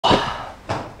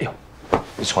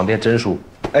你床垫真舒服。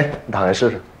哎，你躺下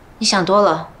试试。你想多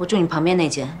了，我住你旁边那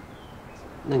间。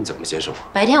那你怎么监视我？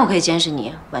白天我可以监视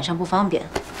你，晚上不方便。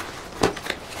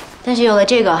但是有了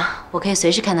这个，我可以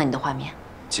随时看到你的画面。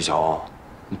季小欧，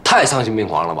你太丧心病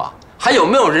狂了吧？还有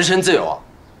没有人身自由啊？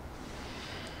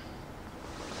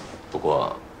不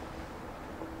过，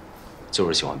就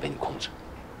是喜欢被你控制。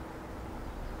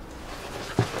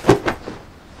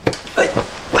哎，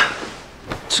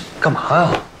这干嘛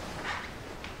呀？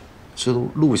这都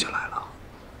录下来了，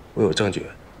我有证据，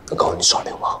能告你耍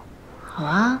流氓。好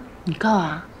啊，你告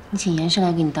啊！你请严生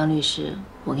来给你当律师，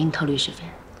我给你掏律师费。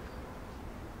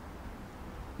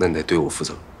那你得对我负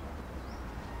责。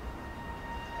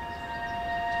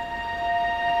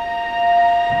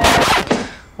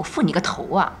我负你个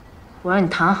头啊！我让你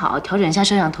躺好，调整一下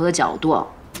摄像头的角度。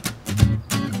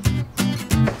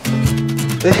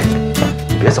哎，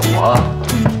你别走啊！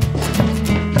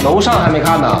楼上还没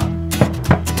看呢。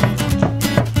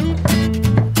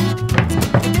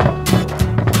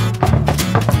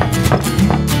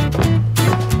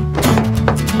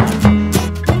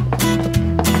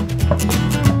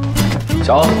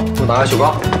小欧，给我拿个雪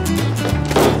糕。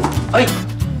哎，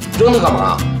扔它干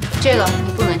嘛？这个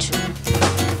你不能吃。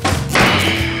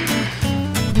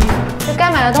这该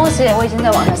买的东西我已经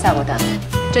在网上下过单了。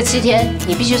这7天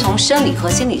你必须从生理和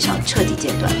心理上彻底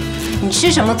戒断，你吃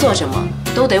什么做什么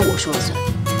都得我说了算。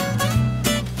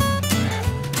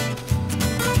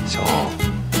小欧，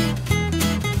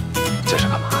这是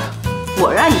干嘛呀？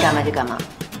我让你干嘛就干嘛。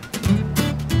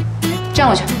站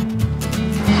过去。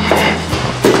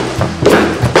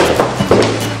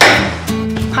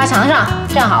趴墙上，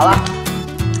站好了。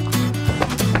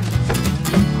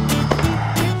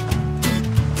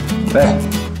哎，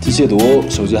这戒毒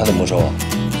手机还怎么没收啊？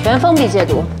全封闭戒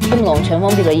毒，听不懂全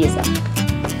封闭的意思？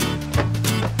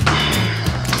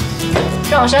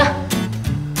转过身。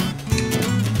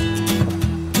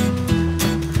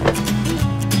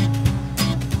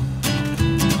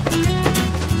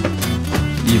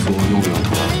衣服用不用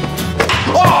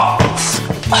脱？啊！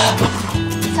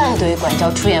再对管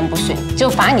教出言不逊，就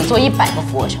罚你做100个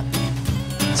俯卧撑。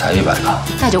才100个，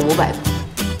那就500个。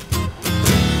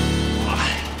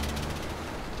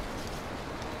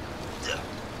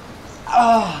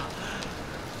啊！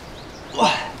我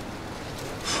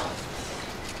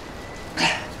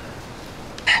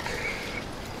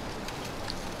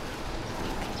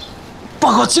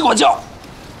报告机管教，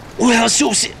我要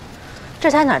休息。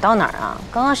这才哪儿到哪儿啊？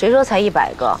刚刚谁说才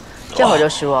100个？这会儿就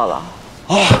示弱了。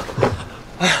啊！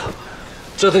哎呀，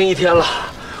折腾1天了，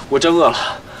我真饿了。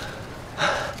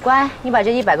乖，你把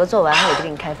这100个做完，我就给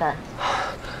你开饭。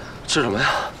吃什么呀？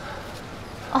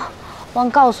哦，忘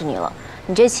告诉你了，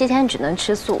你这7天只能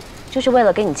吃素，就是为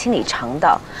了给你清理肠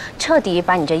道，彻底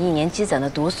把你这1年积攒的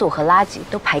毒素和垃圾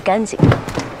都排干净。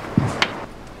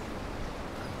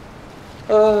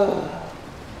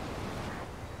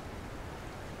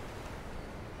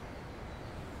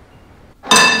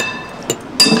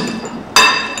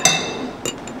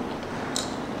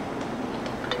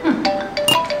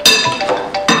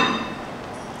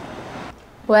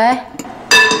喂，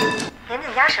严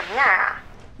谨家什么样啊？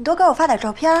你多给我发点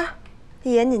照片。这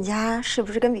严谨家是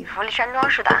不是跟比弗利山庄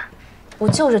似的？不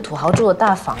就是土豪住的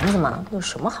大房子吗？有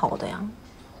什么好的呀？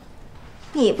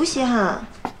你不稀罕，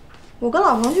我跟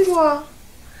老冯去住啊。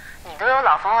你都有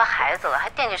老冯和孩子了，还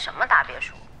惦记什么大别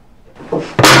墅？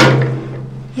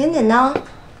严谨呢？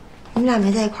你们俩没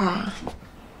在一块儿啊？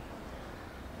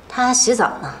他洗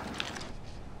澡呢。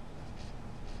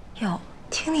哟，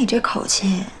听你这口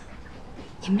气，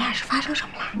你们俩是发生什么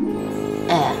了？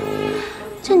哎，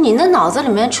这你那脑子里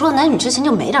面除了男女之情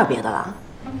就没点别的了？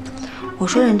我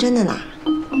说认真的呢，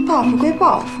报复归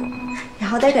报复，然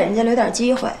后得给人家留点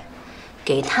机会。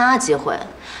给他机会？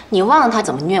你忘了他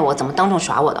怎么虐我，怎么当众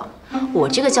耍我的？我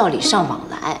这个叫礼尚往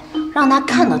来，让他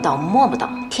看得到摸不到，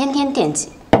天天惦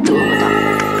记得不到，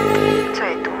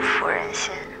最毒妇人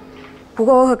心。不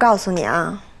过我可告诉你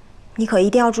啊，你可一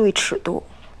定要注意尺度。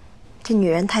这女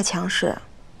人太强势，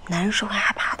男人是会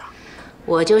害怕的。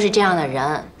我就是这样的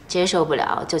人，接受不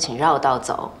了就请绕道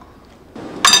走。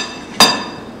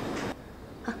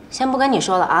先不跟你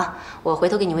说了啊，我回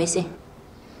头给你微信。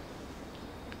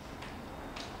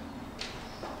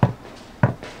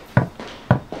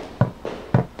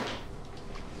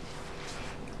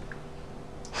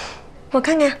我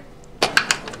看看，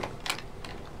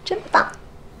真棒！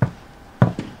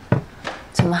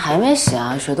怎么还没洗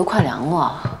啊？水都快凉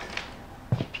了。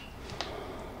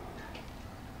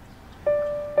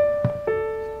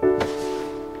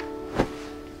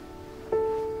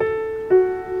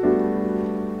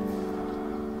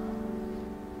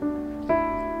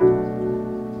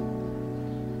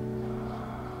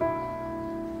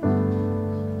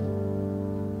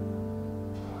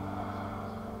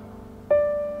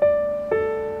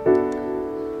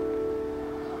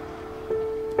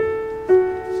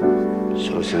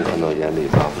到眼里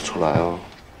拔不出来哦。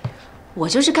我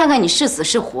就是看看你是死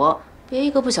是活，别一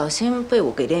个不小心被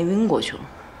我给练晕过去了。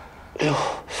哎呦，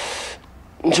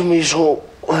你这么一说，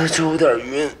我还真有点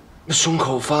晕，胸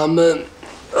口发闷，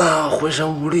啊，浑身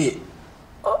无力，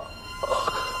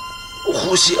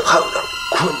呼吸还有点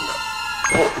困难。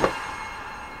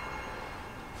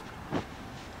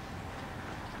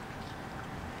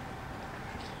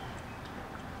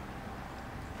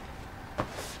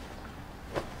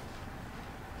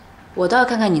我倒要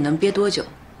看看你能憋多久。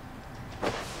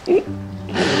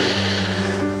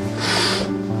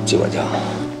金管家，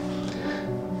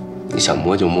你想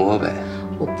摸就摸呗。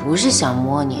我不是想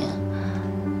摸你，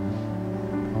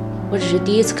我只是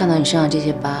第一次看到你身上这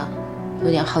些疤，有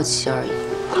点好奇而已。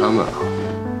他们啊，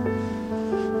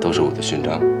都是我的勋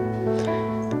章。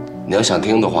你要想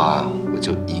听的话，我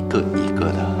就一个一个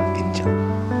的给你讲。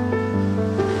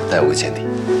但有个前提，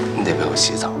你得陪我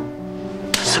洗澡。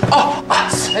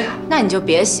哎，那你就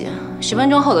别洗，10分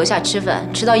钟后楼下吃饭，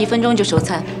迟到1分钟就收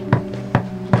餐。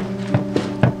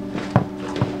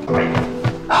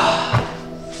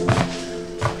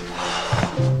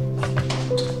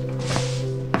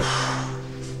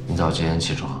你早几点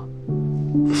起床？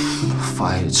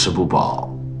饭也吃不饱，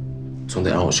总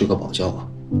得让我睡个饱觉吧。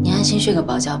你安心睡个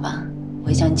饱觉吧，我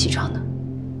会叫你起床的。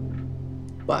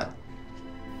晚。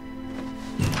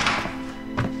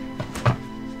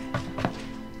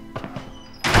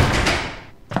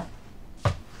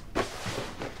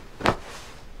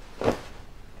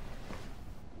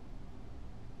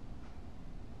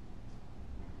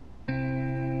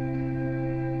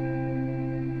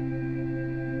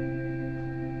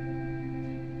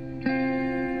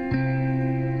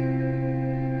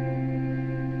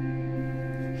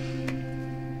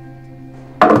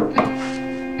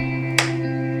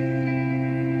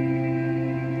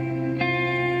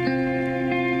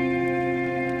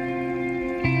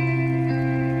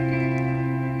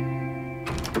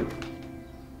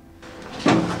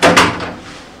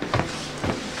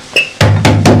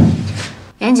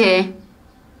严谨，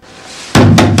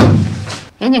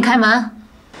严谨，开门。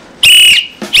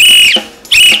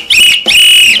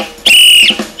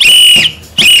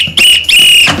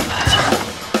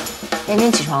严谨，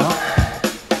起床了。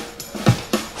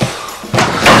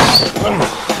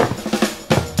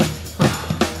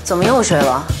怎么又睡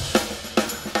了？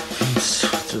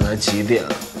这才几点？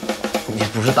你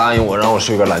不是答应我让我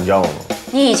睡个懒觉吗？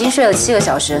你已经睡了7个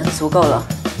小时，足够了。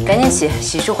赶紧起，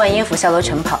洗漱换衣服，下楼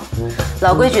晨跑。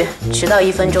老规矩，迟到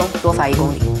1分钟，多罚1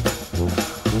公里。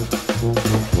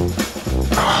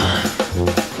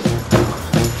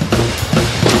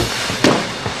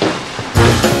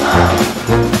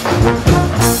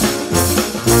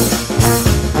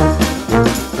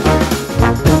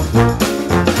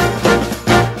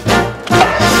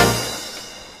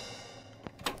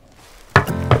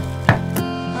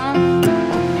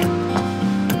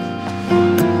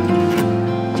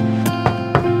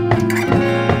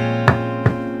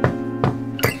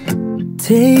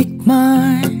Take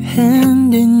my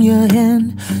hand in your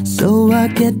hand, so I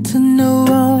get to know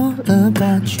all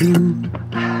about you.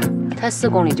 才4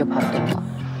公里就跑不动了，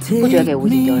不觉得给武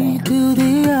警丢人呀？ To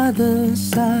the other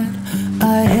side,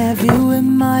 I have you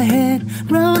in my head,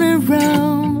 round and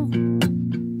round.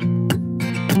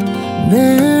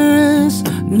 There is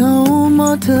no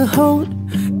more to hold,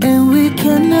 and we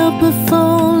can't help but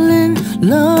fall in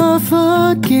love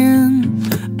again.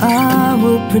 I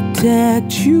will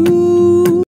protect you.